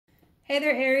Hey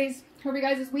there, Aries. Hope you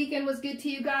guys this weekend was good to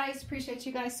you guys. Appreciate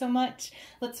you guys so much.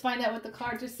 Let's find out what the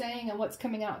cards are saying and what's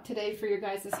coming out today for your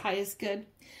guys' highest good.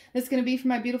 This is going to be for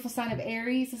my beautiful sign of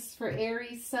Aries. This is for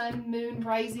Aries, Sun, Moon,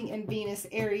 Rising, and Venus.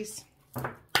 Aries.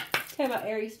 Tell me about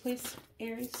Aries, please.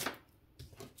 Aries.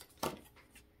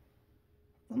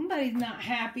 Somebody's not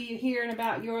happy hearing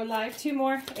about your life. Two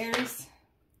more. Aries.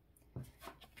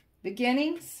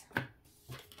 Beginnings.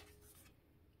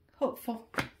 Hopeful.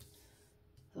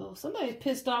 So somebody's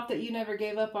pissed off that you never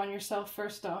gave up on yourself.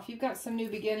 First off, you've got some new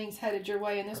beginnings headed your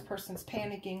way, and this person's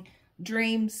panicking.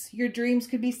 Dreams. Your dreams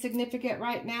could be significant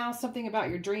right now. Something about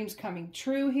your dreams coming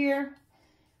true here.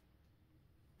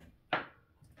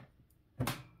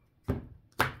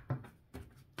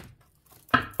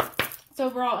 It's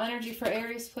overall energy for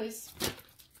Aries, please.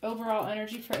 Overall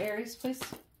energy for Aries, please.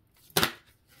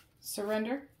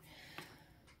 Surrender.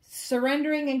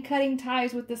 Surrendering and cutting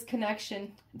ties with this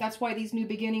connection. That's why these new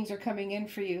beginnings are coming in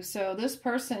for you. So this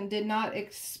person did not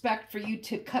expect for you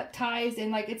to cut ties,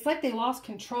 and like it's like they lost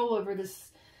control over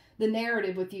the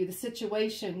narrative with you, the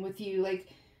situation with you. Like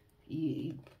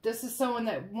this is someone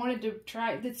that wanted to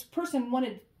try. This person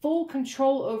wanted full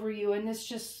control over you, and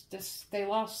they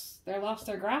lost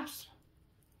their grasp.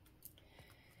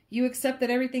 You accept that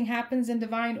everything happens in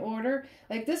divine order.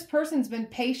 Like this person's been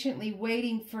patiently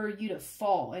waiting for you to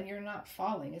fall, and you're not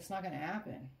falling. It's not going to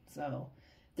happen. So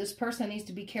this person needs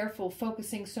to be careful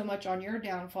focusing so much on your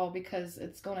downfall, because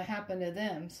it's going to happen to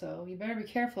them. So you better be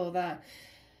careful of that.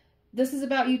 This is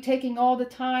about you taking all the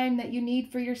time that you need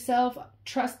for yourself,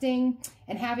 trusting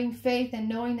and having faith and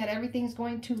knowing that everything's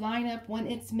going to line up when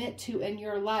it's meant to in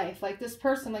your life. Like this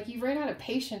person, like you've ran out of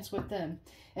patience with them.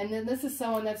 And then this is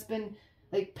someone that's been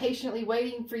like patiently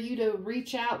waiting for you to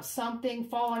reach out, something,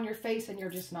 fall on your face, and you're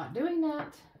just not doing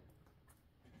that.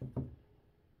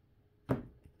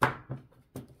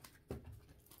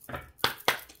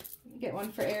 Get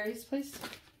one for Aries, please.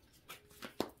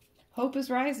 Hope is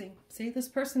rising. See, this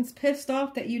person's pissed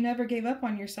off that you never gave up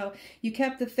on yourself. You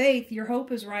kept the faith. Your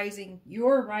hope is rising.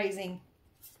 You're rising.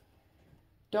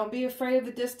 Don't be afraid of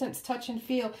the distance, touch and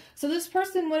feel. So this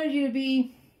person wanted you to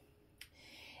be...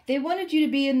 They wanted you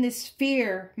to be in this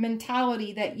fear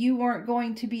mentality that you weren't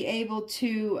going to be able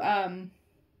to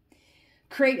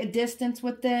create a distance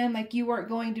with them. Like you weren't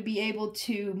going to be able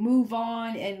to move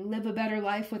on and live a better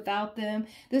life without them.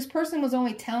 This person was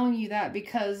only telling you that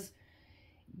because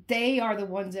they are the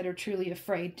ones that are truly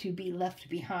afraid to be left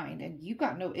behind. And you've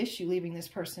got no issue leaving this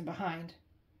person behind.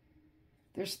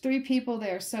 There's 3 people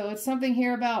there. So it's something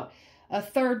here about a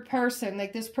third person,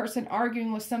 like this person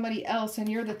arguing with somebody else, and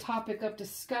you're the topic of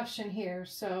discussion here.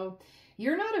 So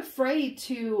you're not afraid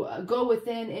to go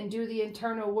within and do the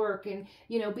internal work and,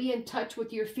 you know, be in touch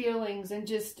with your feelings and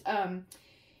just,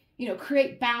 you know,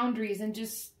 create boundaries. And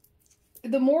just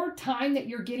the more time that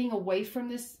you're getting away from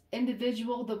this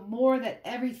individual, the more that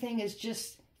everything is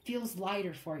just feels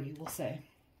lighter for you, we'll say.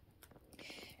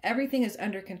 Everything is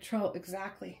under control.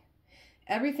 Exactly.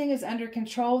 Everything is under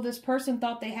control. This person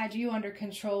thought they had you under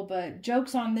control, but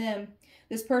joke's on them.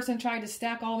 This person tried to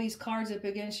stack all these cards up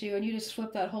against you, and you just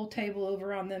flipped that whole table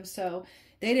over on them. So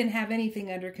they didn't have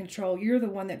anything under control. You're the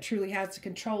one that truly has the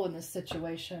control in this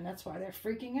situation. That's why they're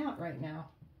freaking out right now.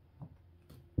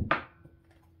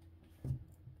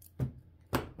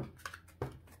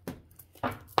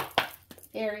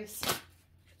 Aries.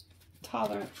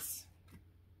 Tolerance.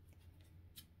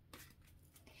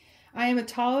 I am a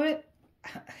tolerant...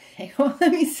 Well,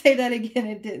 let me say that again.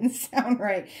 It didn't sound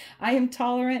right. I am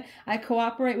tolerant. I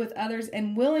cooperate with others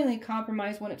and willingly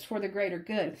compromise when it's for the greater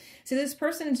good. So this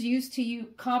person is used to you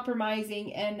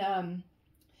compromising and,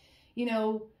 you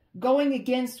know, going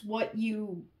against what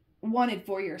you wanted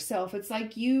for yourself. It's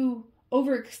like you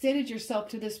overextended yourself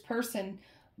to this person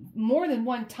more than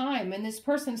one time, and this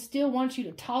person still wants you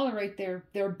to tolerate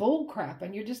their bull crap,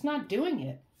 and you're just not doing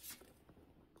it.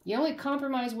 You only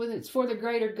compromise when it's for the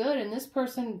greater good, and this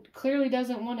person clearly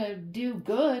doesn't want to do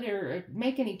good or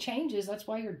make any changes. That's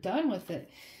why you're done with it.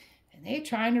 And they're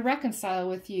trying to reconcile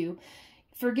with you.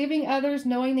 Forgiving others,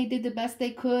 knowing they did the best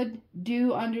they could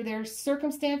do under their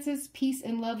circumstances, peace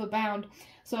and love abound.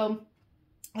 So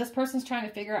this person's trying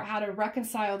to figure out how to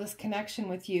reconcile this connection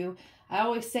with you. I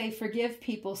always say forgive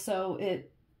people so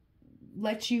it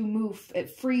lets you move, it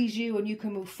frees you and you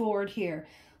can move forward here.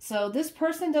 So this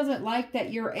person doesn't like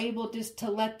that you're able just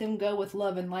to let them go with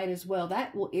love and light as well.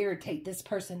 That will irritate this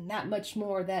person that much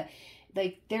more, that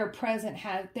like their presence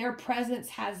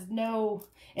has no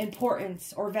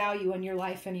importance or value in your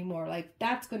life anymore. Like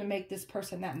that's going to make this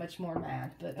person that much more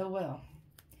mad, but oh well.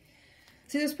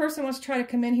 See, this person wants to try to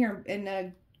come in here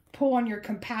and pull on your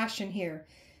compassion here.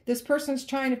 This person's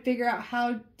trying to figure out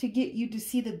how to get you to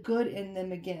see the good in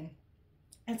them again.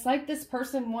 It's like this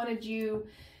person wanted you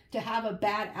to have a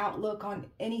bad outlook on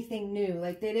anything new.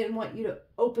 Like they didn't want you to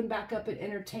open back up and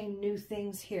entertain new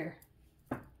things here.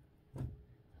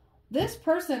 This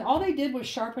person, all they did was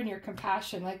sharpen your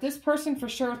compassion. Like this person for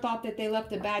sure thought that they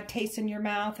left a bad taste in your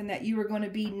mouth and that you were going to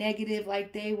be negative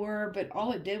like they were. But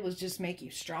all it did was just make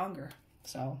you stronger.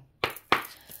 So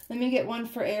let me get one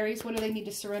for Aries. What do they need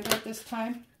to surrender at this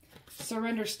time?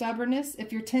 Surrender stubbornness.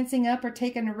 If you're tensing up or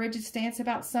taking a rigid stance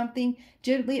about something,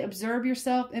 gently observe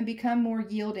yourself and become more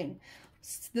yielding.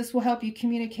 This will help you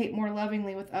communicate more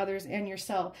lovingly with others and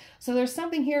yourself. So there's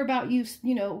something here about you,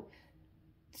 you know,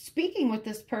 speaking with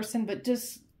this person, but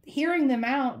just hearing them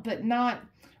out, but not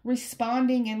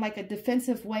responding in like a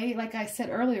defensive way. Like I said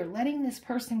earlier, letting this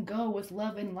person go with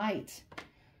love and light,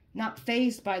 not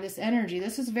fazed by this energy.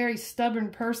 This is a very stubborn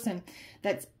person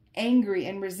that's angry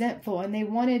and resentful, and they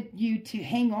wanted you to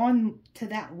hang on to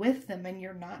that with them, and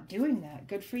you're not doing that.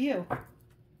 Good for you.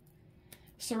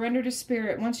 Surrender to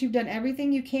spirit. Once you've done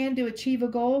everything you can to achieve a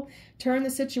goal, turn the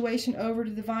situation over to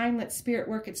divine. Let spirit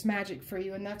work its magic for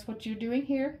you. And that's what you're doing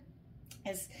here,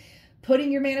 is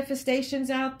putting your manifestations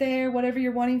out there, whatever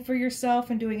you're wanting for yourself,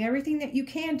 and doing everything that you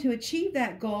can to achieve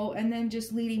that goal, and then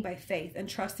just leading by faith and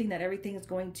trusting that everything is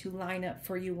going to line up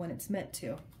for you when it's meant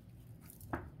to.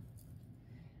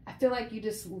 I feel like you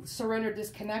just surrendered this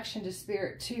connection to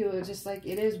spirit too. It's just like,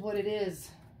 it is what it is.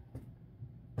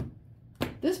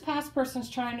 This past person's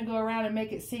trying to go around and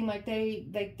make it seem like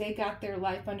they got their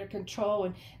life under control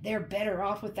and they're better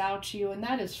off without you. And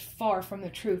that is far from the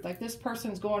truth. Like this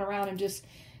person's going around and just,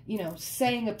 you know,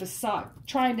 saying a facade,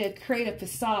 trying to create a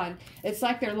facade. It's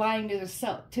like they're lying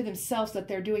to themselves that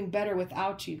they're doing better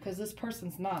without you, because this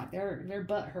person's not. They're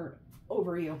butthurt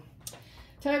over you.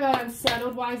 Tell me about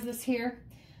unsettled. Why is this here?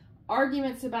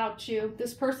 Arguments about you.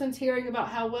 This person's hearing about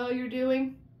how well you're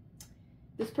doing.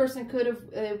 This person could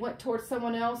have went towards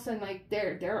someone else and like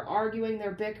they're arguing,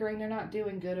 they're bickering, they're not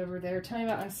doing good over there. Tell me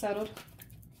about unsettled.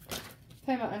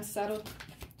 Tell me about unsettled.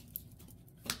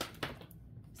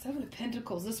 Seven of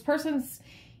Pentacles. This person's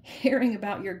hearing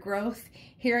about your growth,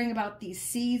 hearing about these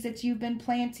seeds that you've been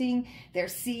planting. They're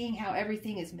seeing how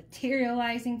everything is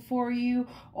materializing for you.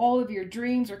 All of your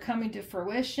dreams are coming to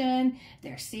fruition.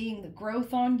 They're seeing the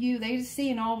growth on you. They're just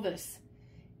seeing all this.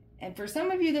 And for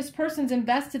some of you, this person's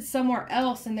invested somewhere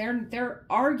else and they're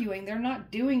arguing. They're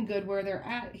not doing good where they're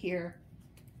at here.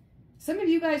 Some of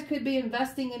you guys could be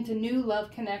investing into new love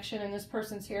connection, and this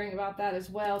person's hearing about that as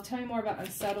well. Tell me more about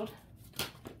unsettled.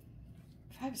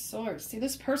 Five of Swords. See,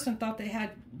 this person thought they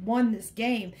had won this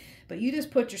game, but you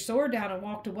just put your sword down and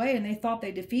walked away, and they thought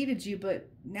they defeated you, but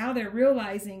now they're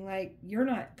realizing, like, you're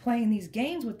not playing these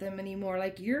games with them anymore.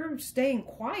 Like, you're staying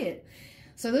quiet.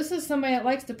 So this is somebody that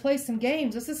likes to play some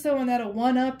games. This is someone that'll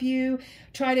one-up you,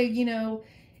 try to, you know,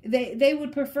 they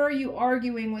would prefer you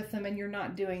arguing with them, and you're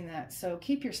not doing that. So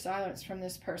keep your silence from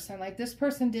this person. Like, this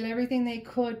person did everything they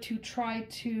could to try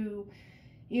to,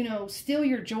 you know, steal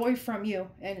your joy from you,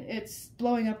 and it's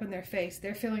blowing up in their face.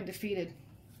 They're feeling defeated.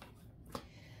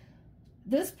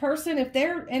 This person, if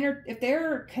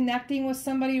they're connecting with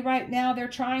somebody right now, they're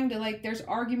trying to, like, there's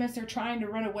arguments, they're trying to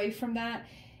run away from that.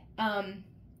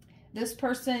 This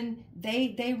person,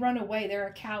 they run away. They're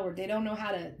a coward. They don't know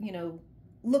how to, you know,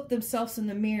 look themselves in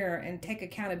the mirror and take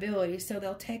accountability. So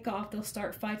they'll take off, they'll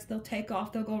start fights, they'll take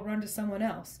off, they'll go run to someone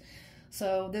else.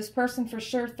 So this person for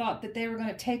sure thought that they were going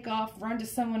to take off, run to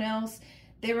someone else.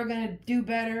 They were going to do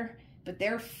better, but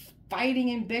they're fighting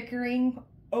and bickering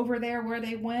over there where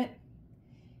they went.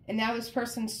 And now this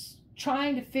person's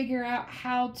trying to figure out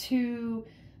how to,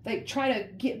 like, try to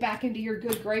get back into your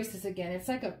good graces again. It's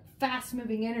like a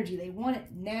fast-moving energy. They want it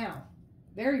now.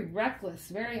 Very reckless,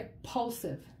 very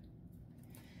impulsive.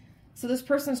 So this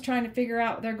person's trying to figure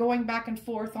out, they're going back and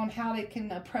forth on how they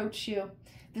can approach you.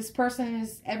 This person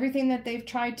is, everything that they've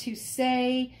tried to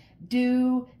say,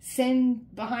 do,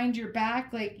 send behind your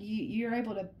back, like, you're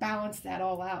able to balance that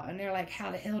all out. And they're like,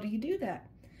 how the hell do you do that?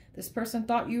 This person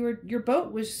thought your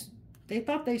boat was, they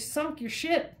thought they sunk your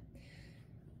ship.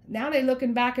 Now they're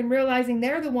looking back and realizing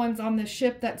they're the ones on the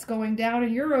ship that's going down,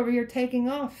 and you're over here taking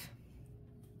off.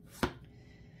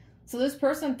 So this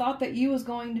person thought that you was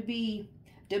going to be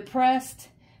depressed,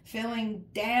 feeling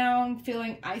down,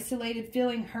 feeling isolated,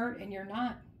 feeling hurt, and you're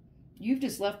not. You've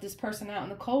just left this person out in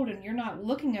the cold, and you're not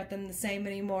looking at them the same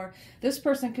anymore. This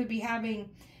person could be having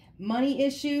money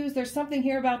issues. There's something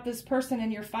here about this person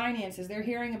and your finances. They're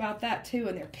hearing about that too,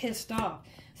 and they're pissed off.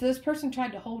 So this person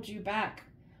tried to hold you back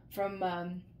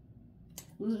from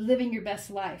living your best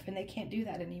life, and they can't do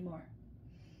that anymore.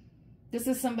 This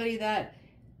is somebody that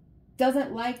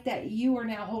doesn't like that you are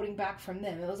now holding back from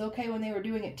them. It was okay when they were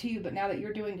doing it to you, but now that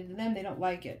you're doing it to them, they don't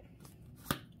like it.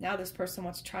 Now this person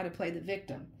wants to try to play the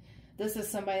victim. This is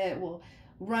somebody that will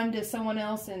run to someone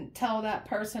else and tell that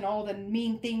person all the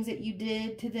mean things that you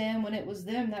did to them when it was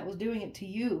them that was doing it to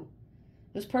you.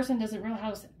 This person doesn't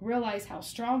realize how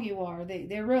strong you are.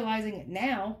 They're realizing it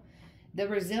now. The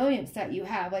resilience that you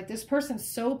have. Like, this person's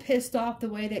so pissed off the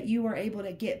way that you are able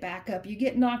to get back up. You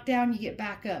get knocked down, you get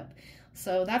back up.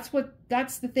 So that's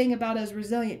the thing about us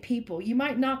resilient people. You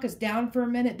might knock us down for a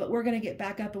minute, but we're going to get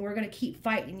back up and we're going to keep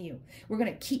fighting you. We're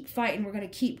going to keep fighting. We're going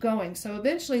to keep going. So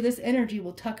eventually this energy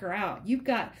will tucker out. You've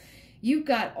got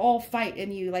all fight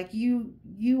in you. Like, you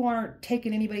aren't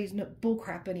taking anybody's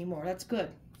bullcrap anymore. That's good.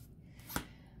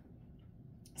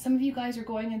 Some of you guys are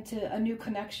going into a new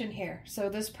connection here. So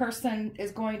this person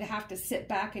is going to have to sit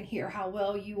back and hear how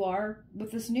well you are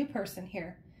with this new person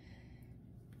here.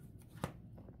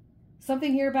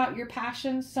 Something here about your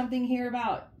passions. Something here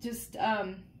about just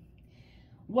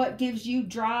what gives you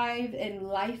drive in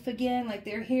life again. Like,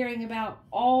 they're hearing about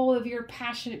all of your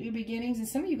passionate new beginnings. And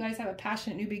some of you guys have a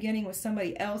passionate new beginning with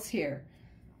somebody else here.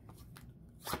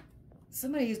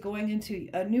 Somebody is going into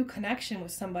a new connection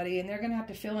with somebody, and they're going to have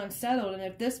to feel unsettled. And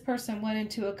if this person went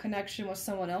into a connection with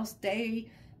someone else,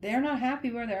 they're not happy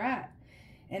where they're at.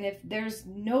 And if there's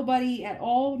nobody at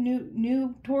all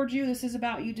new towards you, this is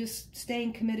about you just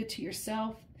staying committed to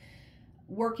yourself,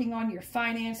 working on your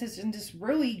finances, and just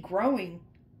really growing,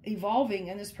 evolving.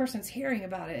 And this person's hearing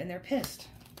about it, and they're pissed.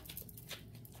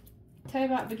 Tell you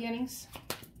about beginnings.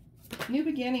 New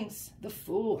beginnings. The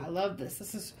Fool. I love this.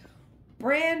 This is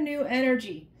brand new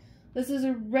energy. This is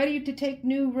ready to take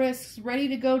new risks, ready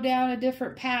to go down a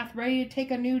different path, ready to take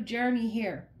a new journey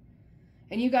here.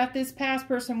 And you got this past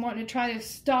person wanting to try to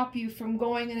stop you from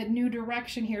going in a new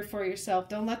direction here for yourself.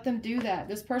 Don't let them do that.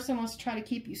 This person wants to try to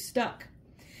keep you stuck.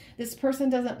 This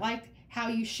person doesn't like how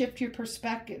you shift your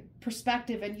perspective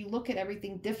and you look at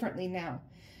everything differently now.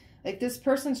 Like, this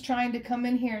person's trying to come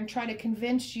in here and try to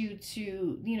convince you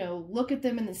to, you know, look at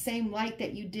them in the same light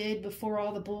that you did before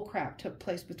all the bullcrap took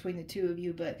place between the two of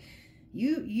you. But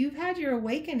you've had your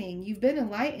awakening. You've been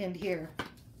enlightened here.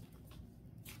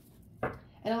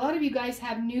 And a lot of you guys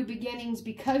have new beginnings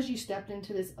because you stepped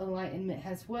into this enlightenment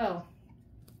as well.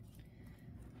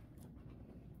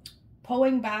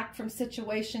 Pulling back from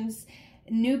situations.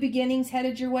 New beginnings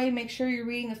headed your way. Make sure you're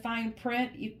reading the fine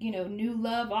print. You know, new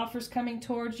love offers coming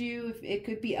towards you. If it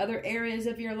could be other areas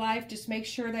of your life, just make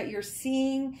sure that you're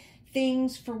seeing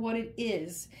things for what it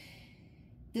is.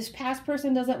 This past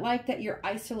person doesn't like that you're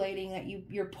isolating, that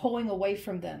you're pulling away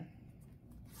from them.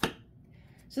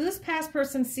 So this past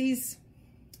person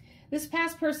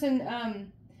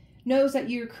knows that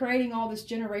you're creating all this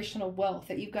generational wealth,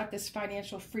 that you've got this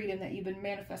financial freedom that you've been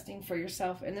manifesting for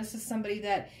yourself. And this is somebody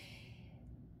that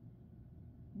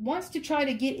wants to try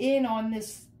to get in on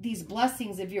these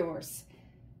blessings of yours.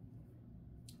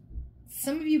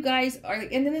 Some of you guys are,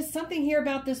 and then there's something here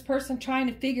about this person trying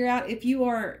to figure out if you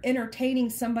are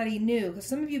entertaining somebody new. Because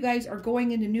some of you guys are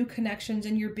going into new connections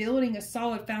and you're building a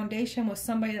solid foundation with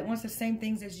somebody that wants the same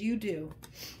things as you do.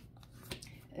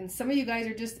 And some of you guys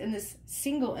are just in this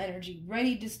single energy,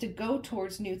 ready just to go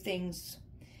towards new things.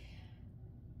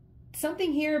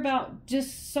 Something here about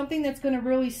just something that's going to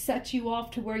really set you off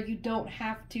to where you don't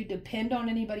have to depend on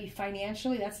anybody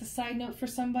financially. That's a side note for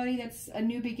somebody. That's a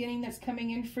new beginning that's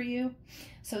coming in for you.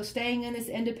 So staying in this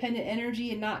independent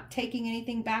energy and not taking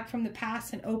anything back from the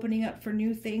past and opening up for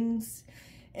new things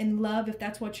in love, if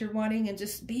that's what you're wanting, and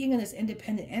just being in this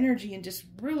independent energy and just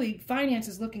really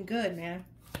finances looking good, man.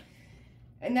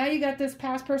 And now you got this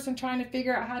past person trying to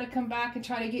figure out how to come back and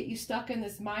try to get you stuck in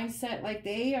this mindset. Like,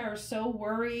 they are so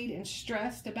worried and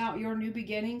stressed about your new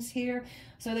beginnings here.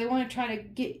 So they want to try to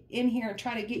get in here and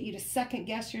try to get you to second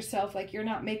guess yourself, like you're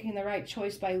not making the right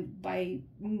choice by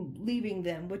leaving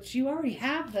them, which you already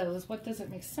have those. What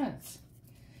doesn't make sense?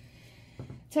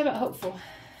 Tell about hopeful.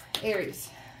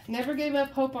 Aries. Never give up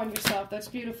hope on yourself. That's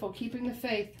beautiful. Keeping the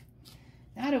faith.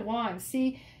 Knight of Wands.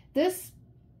 See, this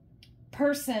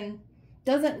person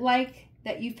doesn't like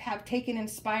that you have taken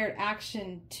inspired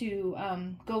action to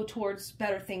go towards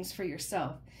better things for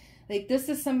yourself. Like, this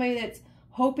is somebody that's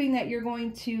hoping that you're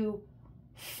going to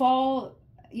fall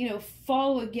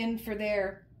again for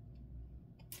their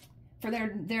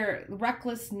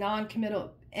reckless,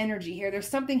 non-committal energy here. There's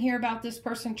something here about this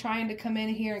person trying to come in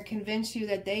here and convince you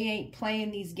that they ain't playing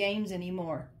these games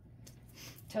anymore.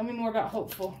 Tell me more about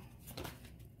hopeful.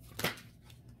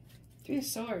 Three of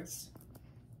Swords.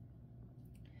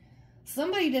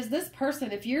 This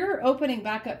person, if you're opening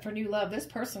back up for new love, this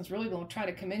person's really going to try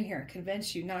to come in here and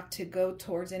convince you not to go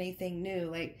towards anything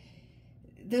new. Like,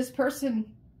 this person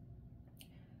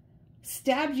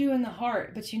stabbed you in the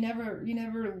heart, but you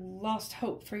never lost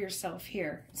hope for yourself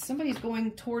here. Somebody's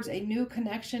going towards a new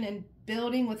connection and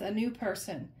building with a new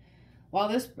person. While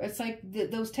it's like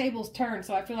those tables turn.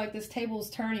 So I feel like this table's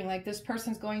turning. Like this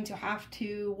person's going to have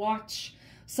to watch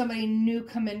somebody new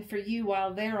come in for you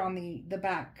while they're on the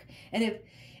back. And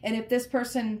if this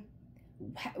person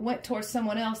went towards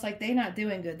someone else, like they're not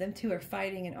doing good. Them two are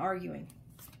fighting and arguing.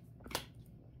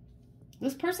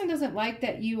 This person doesn't like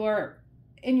that you are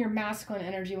in your masculine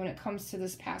energy when it comes to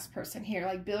this past person here.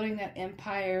 Like building that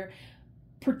empire,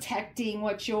 protecting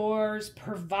what's yours,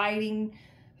 providing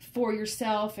for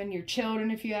yourself and your children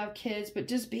if you have kids, but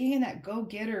just being in that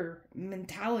go-getter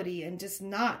mentality and just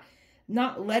not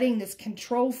letting this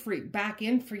control freak back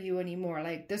in for you anymore.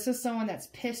 Like this is someone that's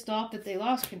pissed off that they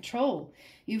lost control.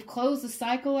 You've closed the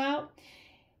cycle out.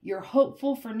 You're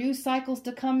hopeful for new cycles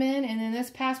to come in, and then this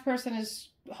past person is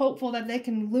hopeful that they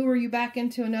can lure you back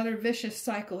into another vicious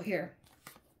cycle here.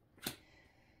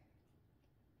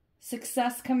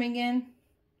 Success coming in.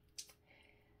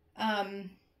 I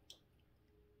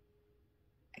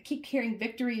keep hearing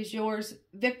victory is yours.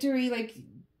 Victory, like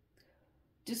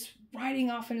just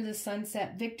riding off into the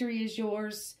sunset. Victory is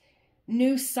yours.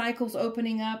 New cycles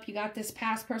opening up. You got this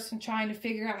past person trying to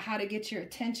figure out how to get your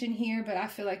attention here, but I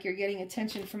feel like you're getting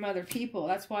attention from other people.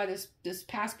 That's why this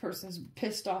past person's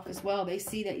pissed off as well. They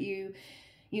see that you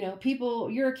know, people,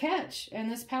 you're a catch.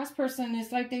 And this past person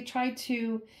is like they tried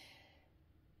to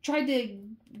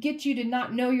get you to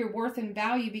not know your worth and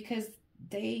value because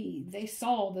they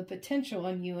saw the potential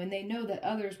in you and they know that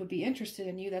others would be interested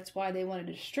in you. That's why they wanted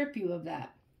to strip you of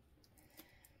that.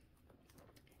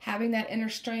 Having that inner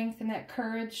strength and that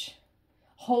courage,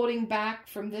 holding back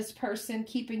from this person,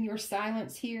 keeping your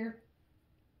silence here.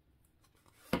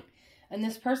 And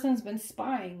this person's been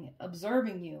spying,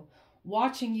 observing you,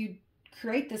 watching you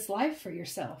create this life for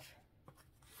yourself.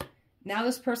 Now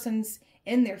this person's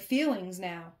in their feelings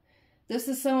now. This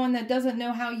is someone that doesn't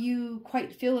know how you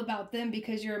quite feel about them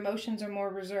because your emotions are more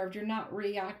reserved. You're not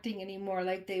reacting anymore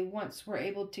like they once were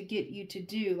able to get you to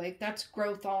do. Like that's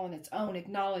growth all on its own.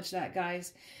 Acknowledge that,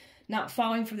 guys. Not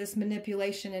falling for this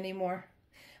manipulation anymore.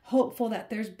 Hopeful that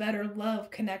there's better love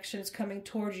connections coming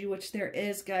towards you, which there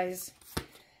is, guys.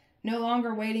 No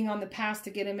longer waiting on the past to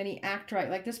get them any act right.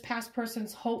 Like this past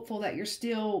person's hopeful that you're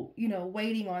still, you know,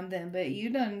 waiting on them, but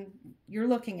you're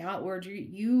looking outward.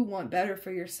 You want better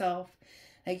for yourself.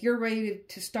 Like you're ready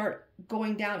to start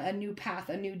going down a new path,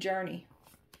 a new journey.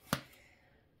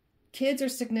 Kids are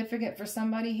significant for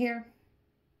somebody here.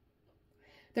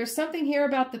 There's something here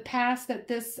about the past that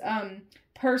this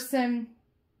person,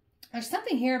 there's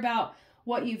something here about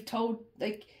what you've told,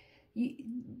 like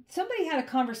somebody had a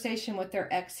conversation with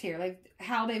their ex here, like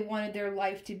how they wanted their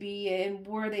life to be and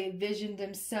where they envisioned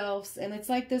themselves. And it's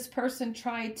like this person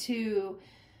tried to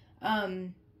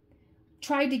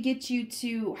get you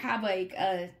to have like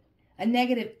a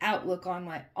negative outlook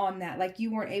on that. Like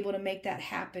you weren't able to make that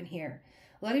happen here.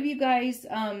 A lot of you guys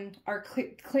are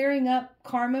clearing up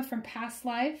karma from past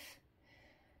life.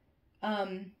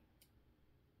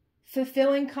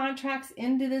 Fulfilling contracts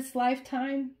into this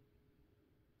lifetime.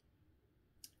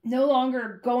 No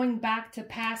longer going back to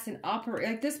past and operate.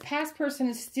 Like this past person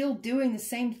is still doing the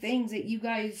same things that you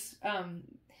guys,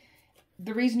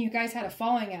 the reason you guys had a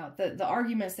falling out, the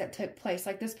arguments that took place.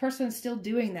 Like this person is still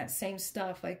doing that same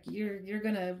stuff. Like you're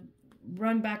going to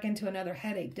run back into another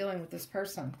headache dealing with this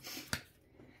person.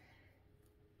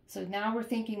 So now we're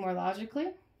thinking more logically.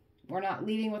 We're not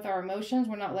leading with our emotions.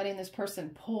 We're not letting this person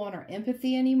pull on our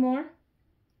empathy anymore.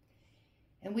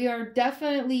 And we are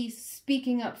definitely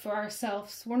speaking up for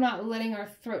ourselves. We're not letting our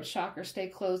throat chakra stay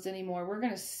closed anymore. We're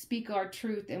going to speak our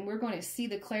truth and we're going to see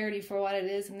the clarity for what it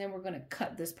is. And then we're going to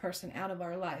cut this person out of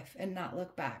our life and not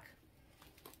look back.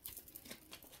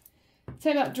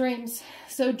 Tell about dreams.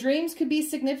 So dreams could be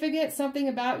significant. Something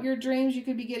about your dreams. You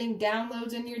could be getting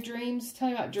downloads in your dreams. Tell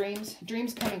me about dreams.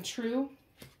 Dreams coming true.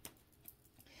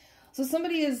 So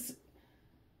somebody is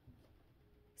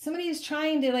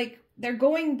trying to like, they're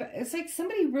going, it's like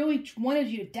somebody really wanted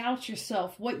you to doubt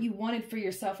yourself, what you wanted for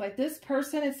yourself. Like this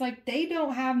person, it's like they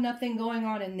don't have nothing going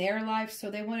on in their life,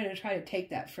 so they wanted to try to take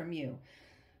that from you.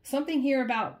 Something here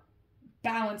about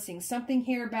balancing. Something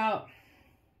here about,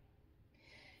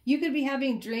 you could be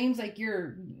having dreams like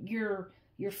you're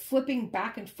flipping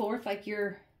back and forth, like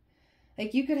you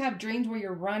could have dreams where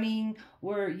you're running,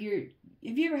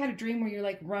 have you ever had a dream where you're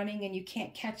like running and you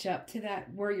can't catch up to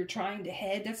that where you're trying to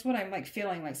head? That's what I'm like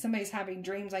feeling, like somebody's having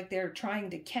dreams like they're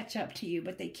trying to catch up to you,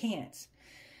 but they can't.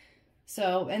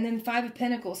 So, and then 5 of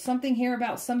Pentacles, something here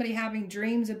about somebody having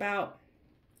dreams about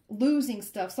losing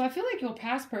stuff. So I feel like your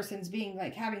past person's being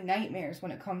like having nightmares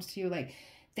when it comes to you. Like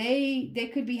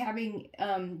they could be having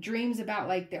dreams about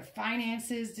like their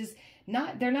finances, just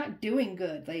they're not doing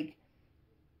good. Like,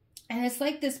 and it's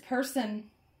like this person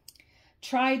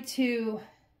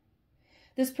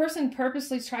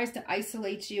purposely tries to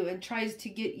isolate you and tries to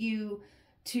get you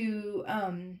to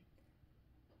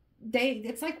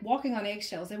it's like walking on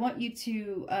eggshells. They want you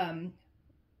to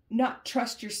not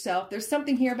trust yourself. There's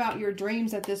something here about your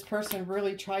dreams that this person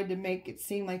really tried to make it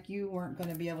seem like you weren't going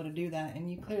to be able to do that, and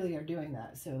you clearly are doing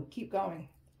that. So keep going.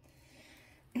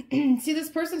 See, this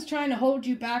person's trying to hold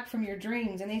you back from your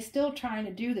dreams, and they're still trying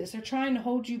to do this. They're trying to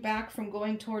hold you back from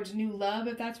going towards new love,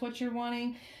 if that's what you're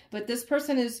wanting. But this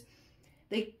person is,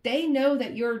 they know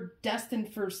that you're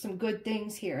destined for some good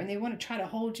things here, and they want to try to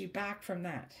hold you back from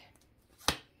that.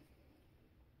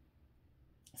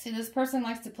 See, this person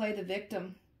likes to play the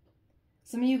victim.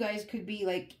 Some of you guys could be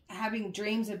like having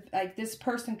dreams of like this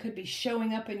person could be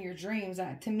showing up in your dreams.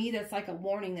 To me, that's like a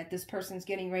warning that this person's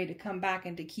getting ready to come back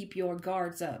and to keep your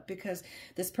guards up, because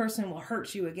this person will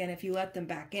hurt you again if you let them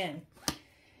back in.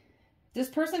 This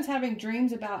person's having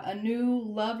dreams about a new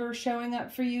lover showing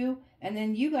up for you, and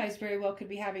then you guys very well could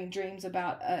be having dreams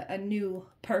about a new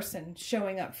person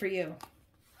showing up for you.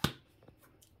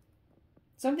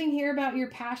 Something here about your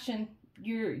passion,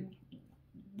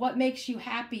 what makes you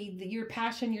happy, your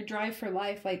passion, your drive for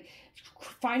life, like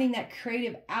finding that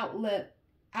creative outlet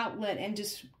and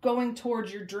just going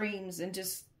towards your dreams and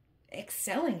just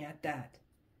excelling at that.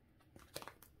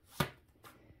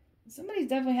 Somebody's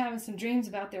definitely having some dreams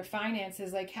about their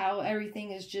finances, like how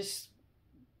everything is just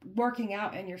working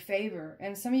out in your favor.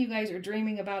 And some of you guys are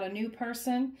dreaming about a new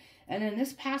person, and then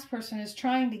this past person is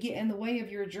trying to get in the way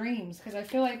of your dreams, because I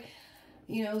feel like,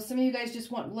 you know, some of you guys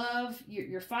just want love,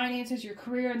 your finances, your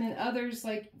career, and then others,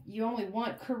 like, you only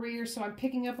want career. So I'm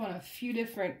picking up on a few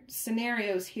different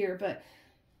scenarios here, but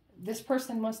this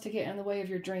person wants to get in the way of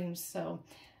your dreams. So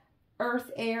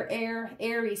Earth, air,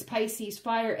 Aries, Pisces,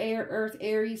 fire, air, earth,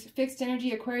 Aries, fixed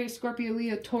energy, Aquarius, Scorpio,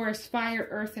 Leo, Taurus, fire,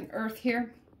 earth, and earth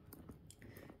here.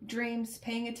 Dreams,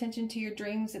 paying attention to your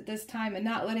dreams at this time and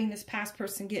not letting this past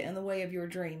person get in the way of your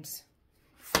dreams.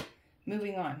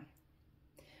 Moving on.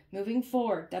 Moving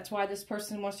forward, that's why this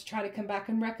person wants to try to come back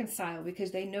and reconcile,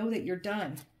 because they know that you're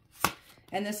done.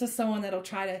 And this is someone that'll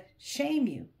try to shame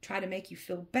you, try to make you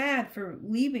feel bad for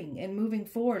leaving and moving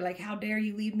forward. Like, how dare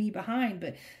you leave me behind?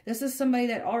 But this is somebody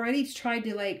that already tried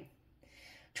to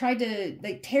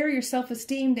tear your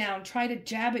self-esteem down, try to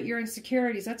jab at your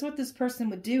insecurities. That's what this person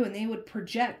would do, and they would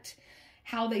project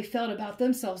how they felt about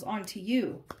themselves onto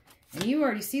you. And you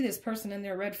already see this person in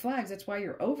their red flags. That's why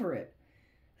you're over it.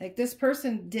 Like, this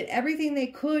person did everything they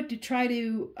could to try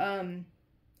to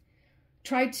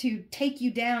take you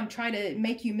down, try to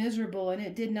make you miserable, and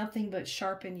it did nothing but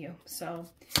sharpen you. So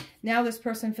now this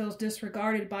person feels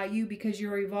disregarded by you because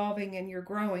you're evolving and you're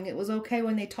growing. It was okay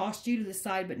when they tossed you to the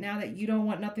side, but now that you don't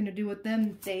want nothing to do with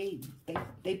them, they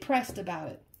pressed about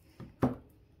it.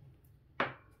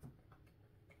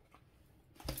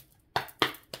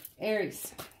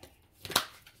 Aries.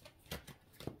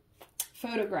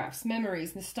 Photographs,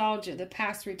 memories, nostalgia, the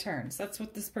past returns. That's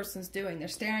what this person's doing. They're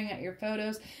staring at your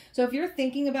photos. So if you're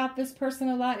thinking about this person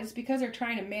a lot, it's because they're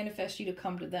trying to manifest you to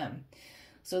come to them.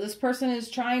 So this person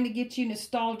is trying to get you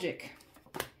nostalgic.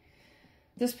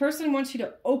 This person wants you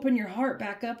to open your heart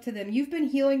back up to them. You've been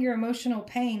healing your emotional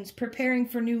pains, preparing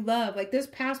for new love. Like, this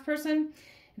past person,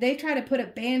 they try to put a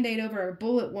Band-Aid over a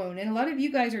bullet wound. And a lot of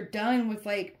you guys are done with,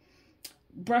 like,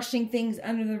 brushing things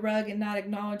under the rug and not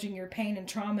acknowledging your pain and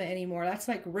trauma anymore. That's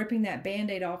like ripping that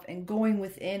Band-Aid off and going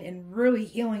within and really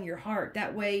healing your heart.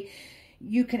 That way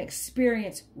you can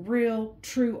experience real,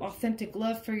 true, authentic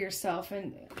love for yourself.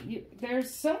 And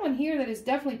there's someone here that is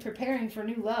definitely preparing for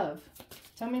new love.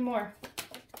 Tell me more.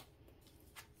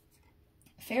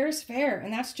 Fair is fair,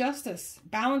 and that's justice.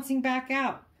 Balancing back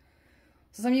out.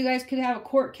 So some of you guys could have a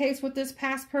court case with this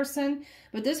past person,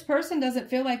 but this person doesn't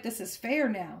feel like this is fair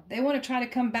now. They want to try to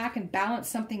come back and balance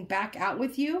something back out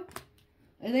with you.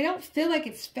 And they don't feel like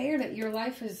it's fair that your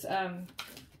life is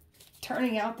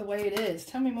turning out the way it is.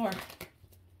 Tell me more.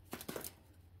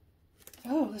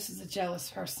 Oh, this is a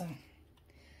jealous person.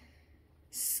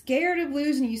 Scared of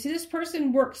losing you. See, this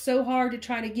person worked so hard to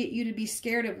try to get you to be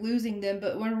scared of losing them,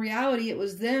 but when in reality it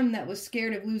was them that was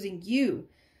scared of losing you.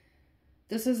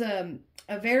 This is a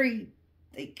very,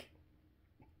 like,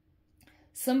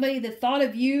 somebody that thought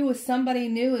of you as somebody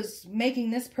new is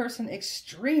making this person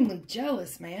extremely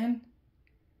jealous, man.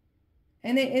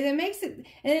 And it makes it,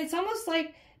 and it's almost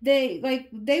like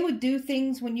they would do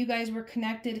things when you guys were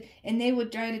connected, and they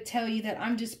would try to tell you that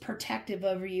I'm just protective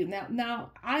over you.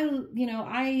 Now I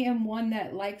am one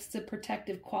that likes the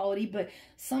protective quality, but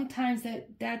sometimes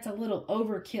that's a little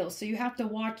overkill. So you have to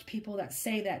watch people that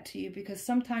say that to you, because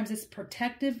sometimes this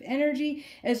protective energy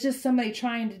is just somebody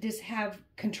trying to just have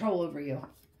control over you.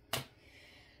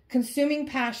 Consuming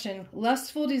passion,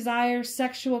 lustful desire,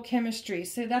 sexual chemistry.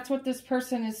 So that's what this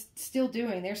person is still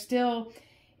doing. They're still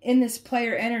in this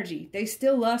player energy. They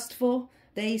still lustful.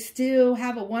 They still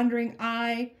have a wandering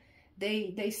eye.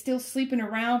 They still sleeping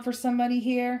around for somebody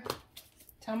here.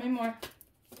 Tell me more.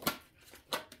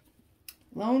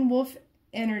 Lone wolf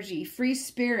energy, free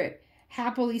spirit,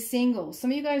 happily single.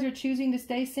 Some of you guys are choosing to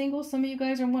stay single. Some of you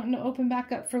guys are wanting to open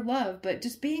back up for love. But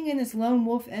just being in this lone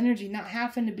wolf energy, not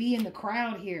having to be in the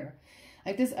crowd here.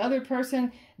 Like this other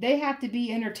person, they have to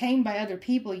be entertained by other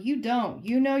people. You don't.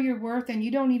 You know your worth, and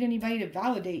you don't need anybody to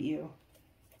validate you.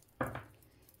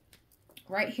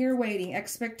 Right here waiting.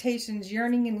 Expectations,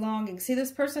 yearning, and longing. See,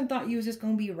 this person thought you was just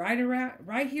going to be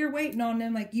right here waiting on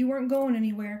them, like you weren't going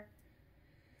anywhere.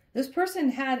 This person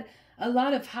had a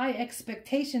lot of high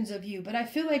expectations of you, but I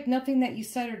feel like nothing that you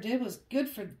said or did was good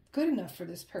enough for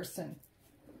this person.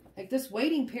 Like this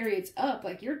waiting period's up.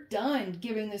 Like you're done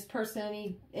giving this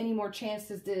person any more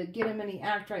chances to get them in the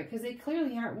act right, because they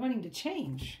clearly aren't wanting to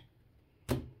change.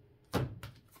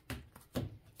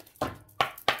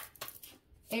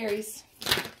 Aries.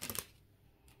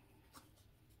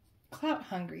 Clout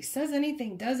hungry. Says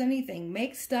anything, does anything,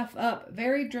 makes stuff up.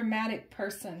 Very dramatic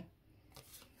person.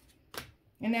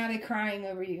 And now they're crying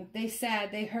over you. They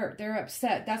sad, they hurt, they're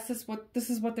upset. This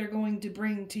is what they're going to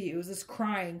bring to you, is this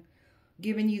crying,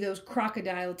 giving you those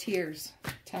crocodile tears.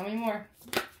 Tell me more.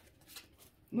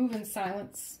 Move in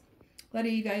silence. A lot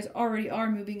of you guys already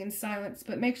are moving in silence,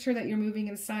 but make sure that you're moving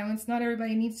in silence. Not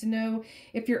everybody needs to know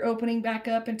if you're opening back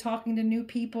up and talking to new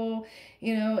people,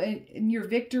 you know, and your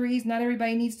victories. Not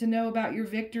everybody needs to know about your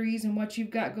victories and what you've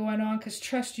got going on, because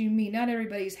trust you me, not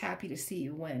everybody's happy to see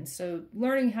you win. So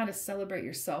learning how to celebrate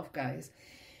yourself, guys.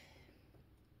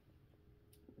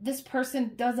 This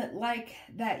person doesn't like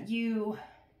that you,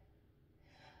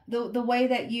 the way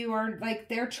that you are, like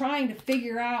they're trying to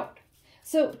figure out.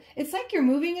 So it's like you're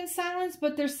moving in silence,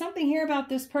 but there's something here about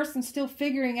this person still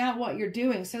figuring out what you're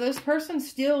doing. So this person's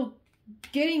still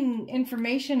getting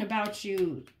information about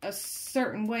you a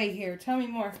certain way here. Tell me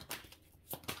more.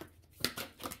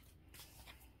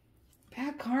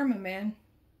 Bad karma, man.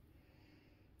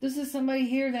 This is somebody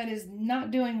here that is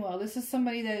not doing well. This is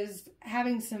somebody that is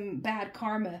having some bad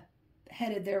karma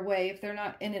headed their way if they're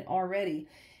not in it already.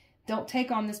 Don't take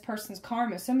on this person's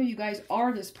karma. Some of you guys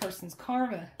are this person's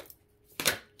karma.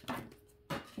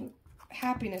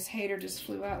 Happiness hater just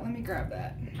flew out. Let me grab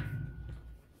that.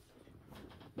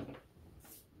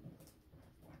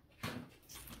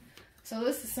 So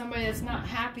this is somebody that's not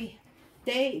happy.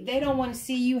 They don't want to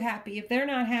see you happy. If they're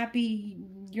not happy,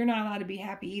 you're not allowed to be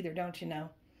happy either, don't you know?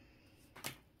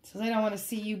 So they don't want to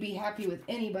see you be happy with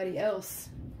anybody else.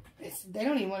 They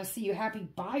don't even want to see you happy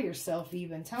by yourself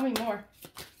even. Tell me more.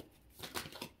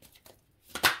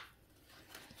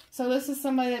 So this is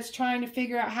somebody that's trying to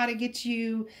figure out how to get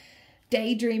you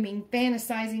daydreaming,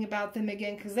 fantasizing about them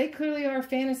again, because they clearly are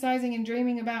fantasizing and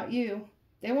dreaming about you.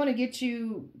 They want to get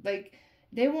you, like,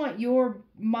 they want your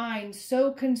mind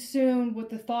so consumed with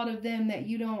the thought of them that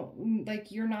you don't,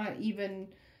 like, you're not even,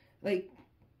 like,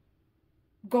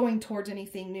 going towards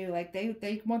anything new. Like,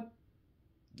 they want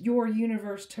your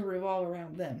universe to revolve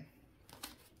around them.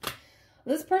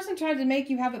 This person tried to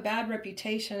make you have a bad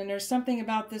reputation, and there's something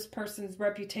about this person's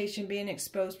reputation being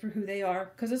exposed for who they are.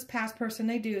 Because this past person,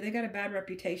 they got a bad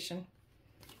reputation.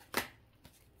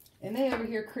 And they over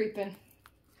here creeping,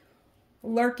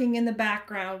 lurking in the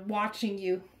background, watching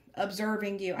you,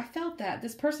 observing you. I felt that.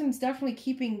 This person's definitely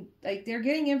keeping, like, they're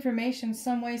getting information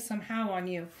some way, somehow on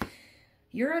you.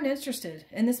 You're uninterested,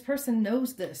 and this person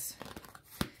knows this.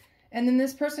 And then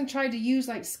this person tried to use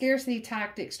like scarcity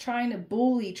tactics, trying to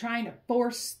bully, trying to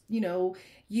force, you know,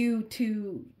 you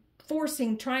to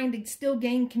trying to still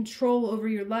gain control over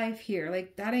your life here.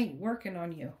 Like that ain't working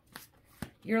on you.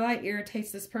 Your light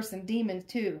irritates this person demons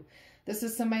too. This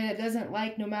is somebody that doesn't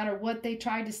like, no matter what they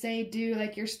tried to say, do,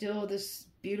 like you're still this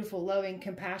beautiful, loving,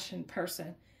 compassionate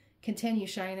person. Continue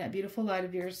shining that beautiful light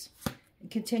of yours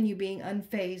and continue being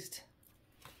unfazed.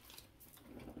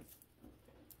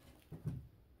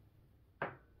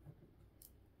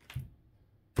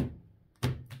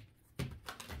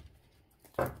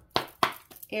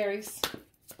 Aries.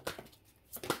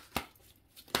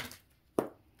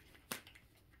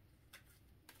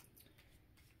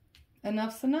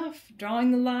 enough's enough.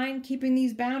 Drawing the line, keeping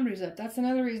these boundaries up. That's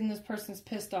another reason this person's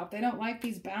pissed off. They don't like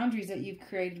these boundaries that you've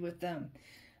created with them.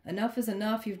 Enough is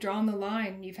enough. You've drawn the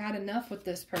line. You've had enough with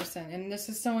this person. And this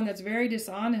is someone that's very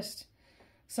dishonest.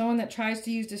 Someone that tries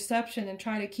to use deception and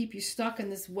try to keep you stuck in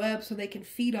this web so they can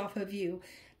feed off of you.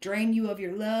 Drain you of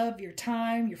your love, your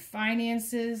time, your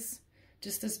finances.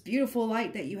 Just this beautiful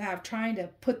light that you have, trying to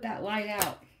put that light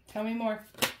out. Tell me more.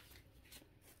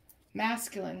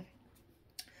 Masculine.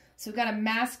 So we've got a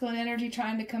masculine energy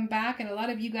trying to come back. And a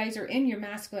lot of you guys are in your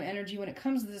masculine energy when it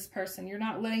comes to this person. You're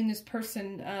not letting this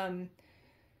person...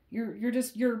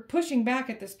 You're pushing back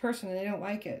at this person and they don't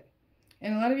like it.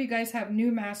 And a lot of you guys have new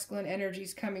masculine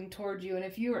energies coming toward you. And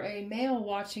if you are a male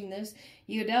watching this,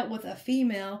 you dealt with a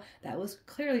female that was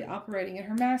clearly operating in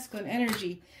her masculine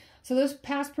energy. So this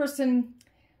past person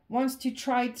wants to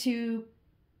try to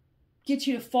get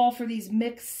you to fall for these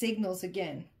mixed signals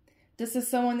again. This is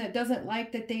someone that doesn't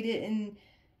like that they didn't,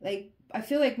 like, I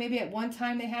feel like maybe at one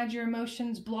time they had your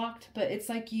emotions blocked, but it's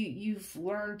like you've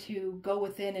learned to go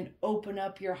within and open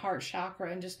up your heart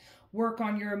chakra and just work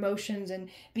on your emotions and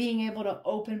being able to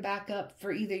open back up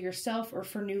for either yourself or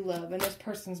for new love. And this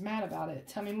person's mad about it.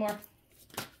 Tell me more.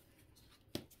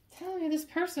 Tell me this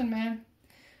person, man.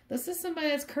 This is somebody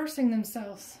that's cursing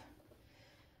themselves.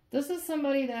 This is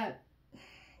somebody that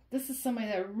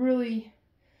really,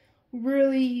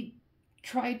 really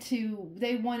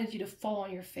they wanted you to fall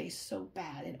on your face so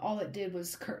bad, and all it did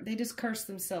was they just cursed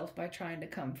themselves by trying to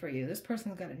come for you. This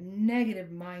person's got a negative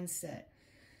mindset,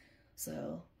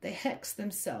 so they hex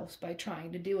themselves by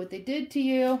trying to do what they did to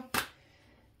you.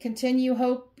 Continue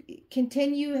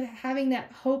having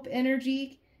that hope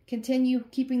energy, continue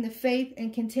keeping the faith,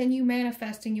 and continue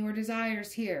manifesting your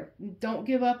desires here. Don't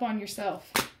give up on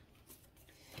yourself.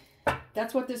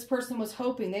 That's what this person was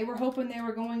hoping. They were hoping they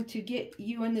were going to get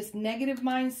you in this negative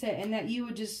mindset and that you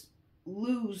would just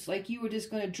lose, like you were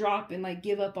just going to drop and like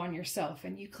give up on yourself.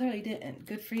 And you clearly didn't.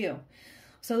 Good for you.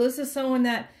 So this is someone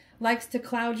that likes to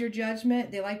cloud your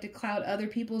judgment. They like to cloud other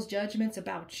people's judgments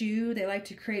about you. They like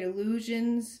to create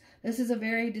illusions. This is a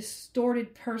very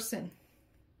distorted person.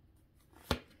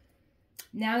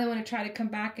 Now they want to try to come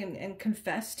back and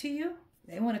confess to you.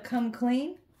 They want to come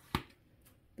clean.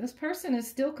 This person is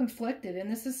still conflicted, and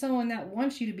this is someone that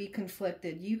wants you to be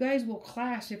conflicted. You guys will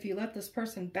clash if you let this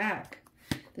person back.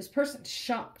 This person's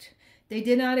shocked. They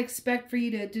did not expect for you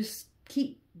to just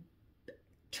keep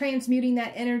transmuting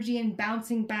that energy and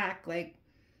bouncing back. Like,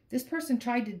 this person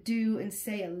tried to do and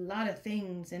say a lot of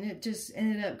things, and it just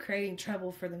ended up creating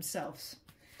trouble for themselves.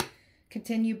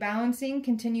 Continue balancing.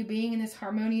 Continue being in this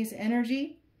harmonious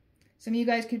energy. Some of you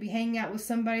guys could be hanging out with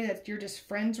somebody that you're just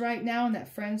friends right now, and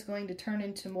that friend's going to turn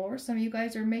into more. Some of you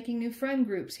guys are making new friend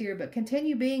groups here, but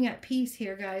continue being at peace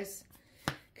here, guys.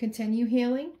 Continue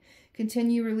healing.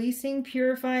 Continue releasing,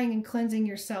 purifying, and cleansing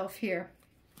yourself here.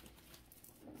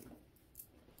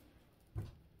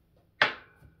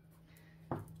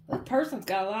 That person's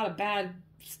got a lot of bad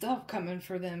stuff coming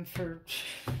for them.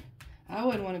 I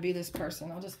wouldn't want to be this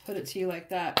person. I'll just put it to you like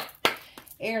that.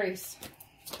 Aries.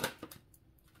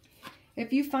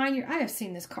 If you find I have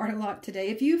seen this card a lot today.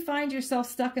 If you find yourself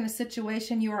stuck in a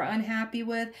situation you are unhappy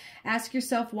with, ask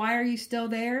yourself, why are you still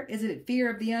there? Is it fear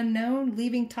of the unknown?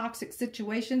 Leaving toxic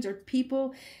situations or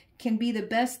people can be the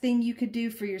best thing you could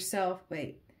do for yourself.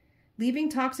 Wait. Leaving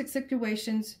toxic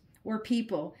situations or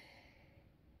people.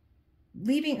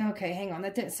 Okay, hang on.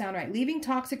 That didn't sound right. Leaving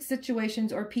toxic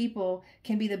situations or people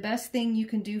can be the best thing you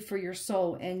can do for your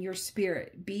soul and your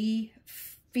spirit. Be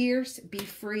fierce. Be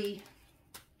free.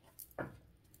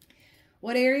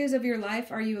 What areas of your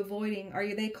life are you avoiding?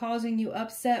 Are they causing you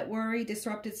upset, worry,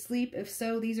 disrupted sleep? If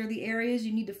so, these are the areas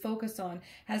you need to focus on.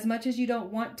 As much as you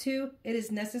don't want to, it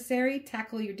is necessary.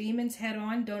 Tackle your demons head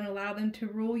on. Don't allow them to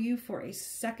rule you for a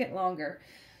second longer.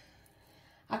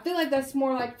 I feel like that's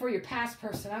more like for your past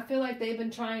person. I feel like they've been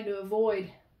trying to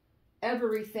avoid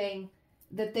everything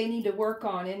that they need to work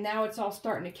on, and now it's all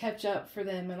starting to catch up for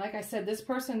them. And like I said, this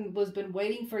person was been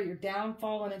waiting for your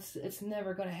downfall, and it's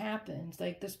never going to happen. It's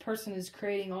like this person is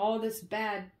creating all this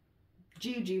bad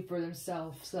juju for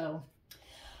themselves. So,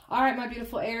 all right, my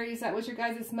beautiful Aries, that was your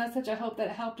guys' message. I hope that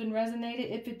it helped and resonated.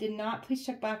 If it did not, please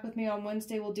check back with me on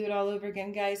Wednesday. We'll do it all over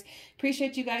again, guys.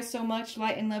 Appreciate you guys so much.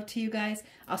 Light and love to you guys.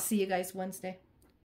 I'll see you guys Wednesday.